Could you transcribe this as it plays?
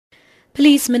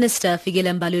Police Minister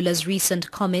Fikile Mbalula's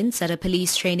recent comments at a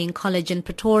police training college in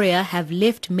Pretoria have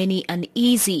left many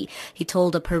uneasy. He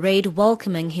told a parade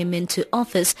welcoming him into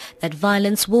office that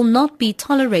violence will not be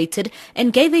tolerated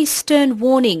and gave a stern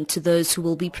warning to those who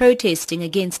will be protesting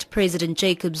against President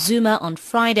Jacob Zuma on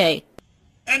Friday.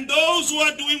 And those who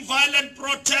are doing violent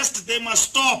protests, they must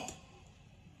stop.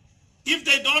 If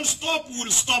they don't stop, we will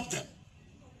stop them.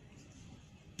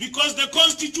 Because the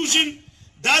Constitution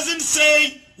doesn't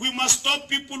say we must stop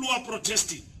people who are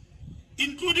protesting,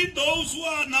 including those who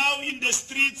are now in the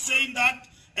streets saying that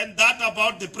and that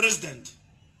about the president.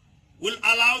 We'll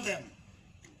allow them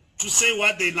to say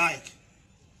what they like.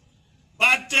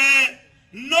 But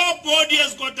nobody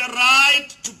has got the right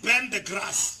to bend the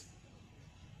grass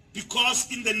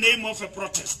because in the name of a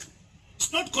protest.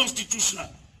 It's not constitutional.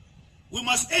 We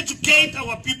must educate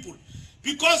our people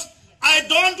because I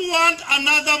don't want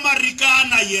another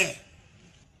Marikana here,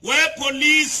 where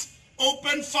police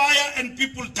opened fire and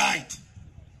people died.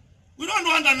 We don't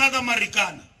want another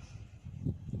Marikana.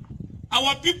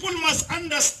 Our people must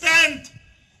understand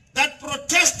that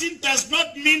protesting does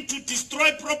not mean to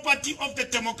destroy property of the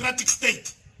democratic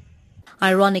state.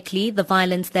 Ironically, the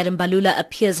violence that Mbalula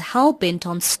appears hell-bent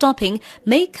on stopping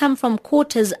may come from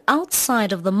quarters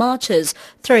outside of the marchers,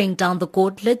 throwing down the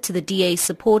gauntlet to the DA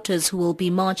supporters who will be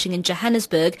marching in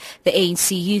Johannesburg. The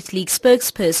ANC Youth League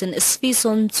spokesperson Sifiso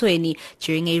Mtsweni,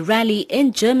 during a rally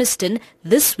in Germiston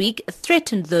this week,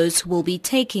 threatened those who will be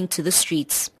taking to the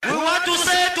streets. We want to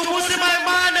say to Mmusi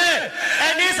Maimane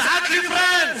and his ugly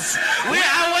friends, we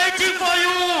are waiting for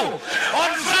you.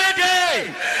 On Friday,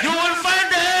 you will find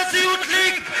the ANC Youth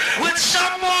League with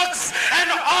shamrocks and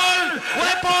all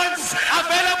weapons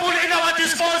available in our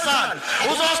disposal.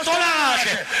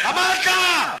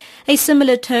 A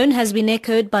similar tone has been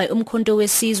echoed by Umkhonto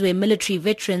weSizwe military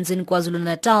veterans in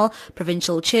KwaZulu-Natal.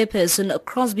 Provincial chairperson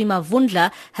Crosby Mavundla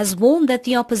has warned that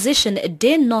the opposition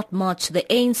dare not march to the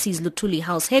ANC's Luthuli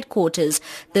House headquarters.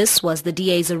 This was the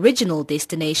DA's original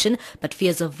destination, but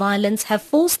fears of violence have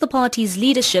forced the party's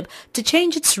leadership to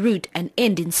change its route and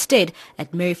end instead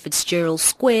at Mary Fitzgerald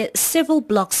Square, several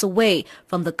blocks away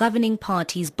from the governing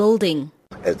party's building.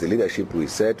 As the leadership, we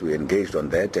engaged on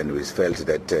that, and we felt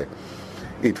that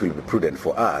it will be prudent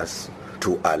for us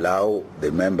to allow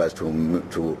the members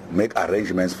to make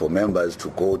arrangements for members to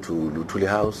go to Luthuli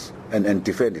House and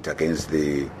defend it against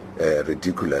the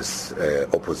ridiculous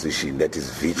opposition that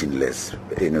is visionless,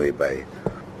 anyway,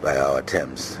 by our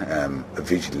terms,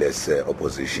 visionless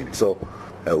opposition. So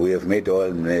we have made all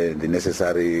the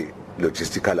necessary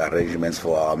logistical arrangements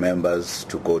for our members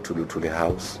to go to Luthuli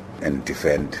House and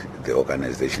defend the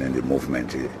organization and the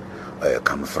movement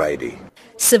come Friday.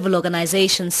 Civil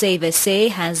organization Save SA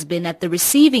has been at the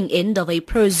receiving end of a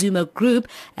pro-Zuma group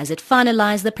as it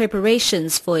finalized the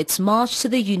preparations for its march to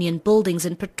the Union buildings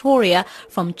in Pretoria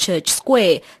from Church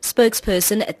Square.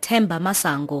 Spokesperson Themba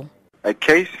Masango. A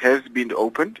case has been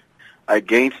opened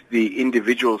against the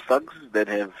individual thugs that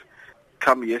have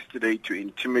come yesterday to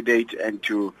intimidate and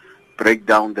to break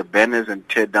down the banners and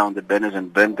tear down the banners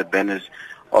and burn the banners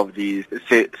of the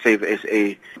Save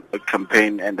SA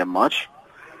campaign and the march.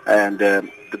 And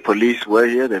the police were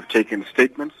here, they've taken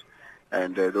statements,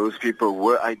 and those people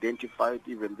were identified,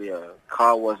 even their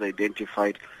car was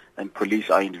identified, and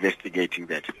police are investigating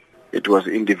that. It was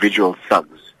individual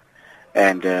thugs,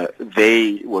 and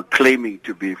they were claiming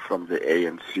to be from the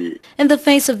ANC. In the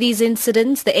face of these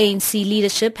incidents, the ANC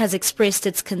leadership has expressed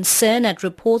its concern at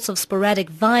reports of sporadic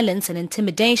violence and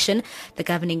intimidation. The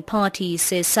governing party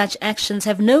says such actions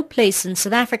have no place in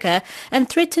South Africa and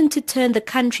threatened to turn the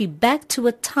country back to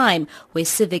a time where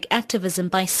civic activism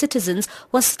by citizens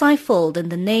was stifled in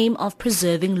the name of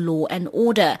preserving law and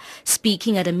order.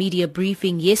 Speaking at a media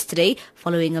briefing yesterday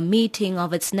following a meeting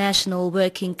of its National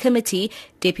Working Committee,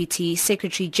 Deputy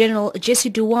Secretary General Jesse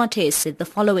Duarte said the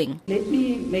following. Let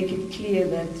me make it clear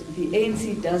that the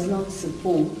ANC does not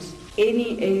support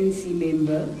any ANC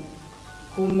member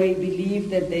who may believe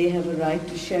that they have a right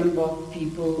to shambok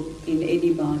people in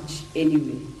any march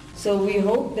anyway. So we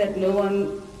hope that no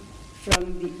one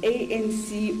from the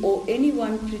ANC or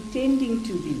anyone pretending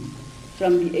to be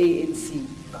from the ANC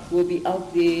will be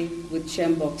out there with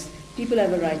shamboks. People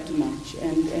have a right to march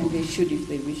and they should if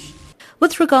they wish.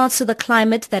 With regards to the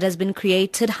climate that has been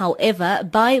created, however,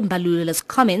 by Mbalula's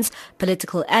comments,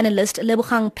 political analyst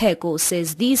Lebogang Pheko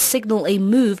says these signal a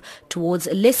move towards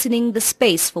lessening the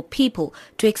space for people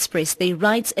to express their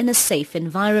rights in a safe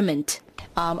environment.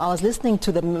 I was listening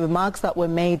to the remarks that were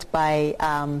made by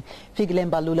Fikile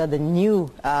Mbalula, the new,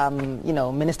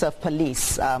 Minister of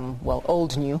Police,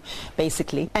 old new,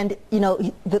 basically. And,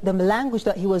 the language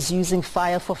that he was using,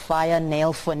 fire for fire,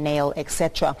 nail for nail,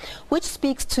 etc., which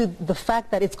speaks to the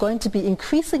fact that it's going to be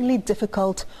increasingly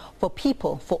difficult for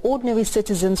people, for ordinary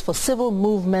citizens, for civil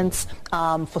movements,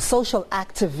 for social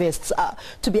activists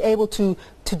to be able to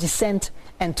dissent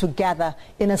and to gather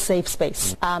in a safe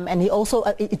space. And it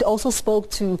also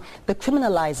spoke to the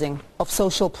criminalizing of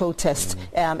social protest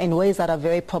in ways that are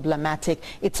very problematic.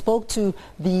 It spoke to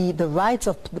the rights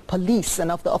of the police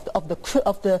and of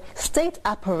the state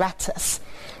apparatus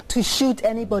to shoot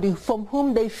anybody from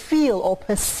whom they feel or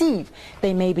perceive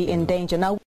they may be in danger. Now,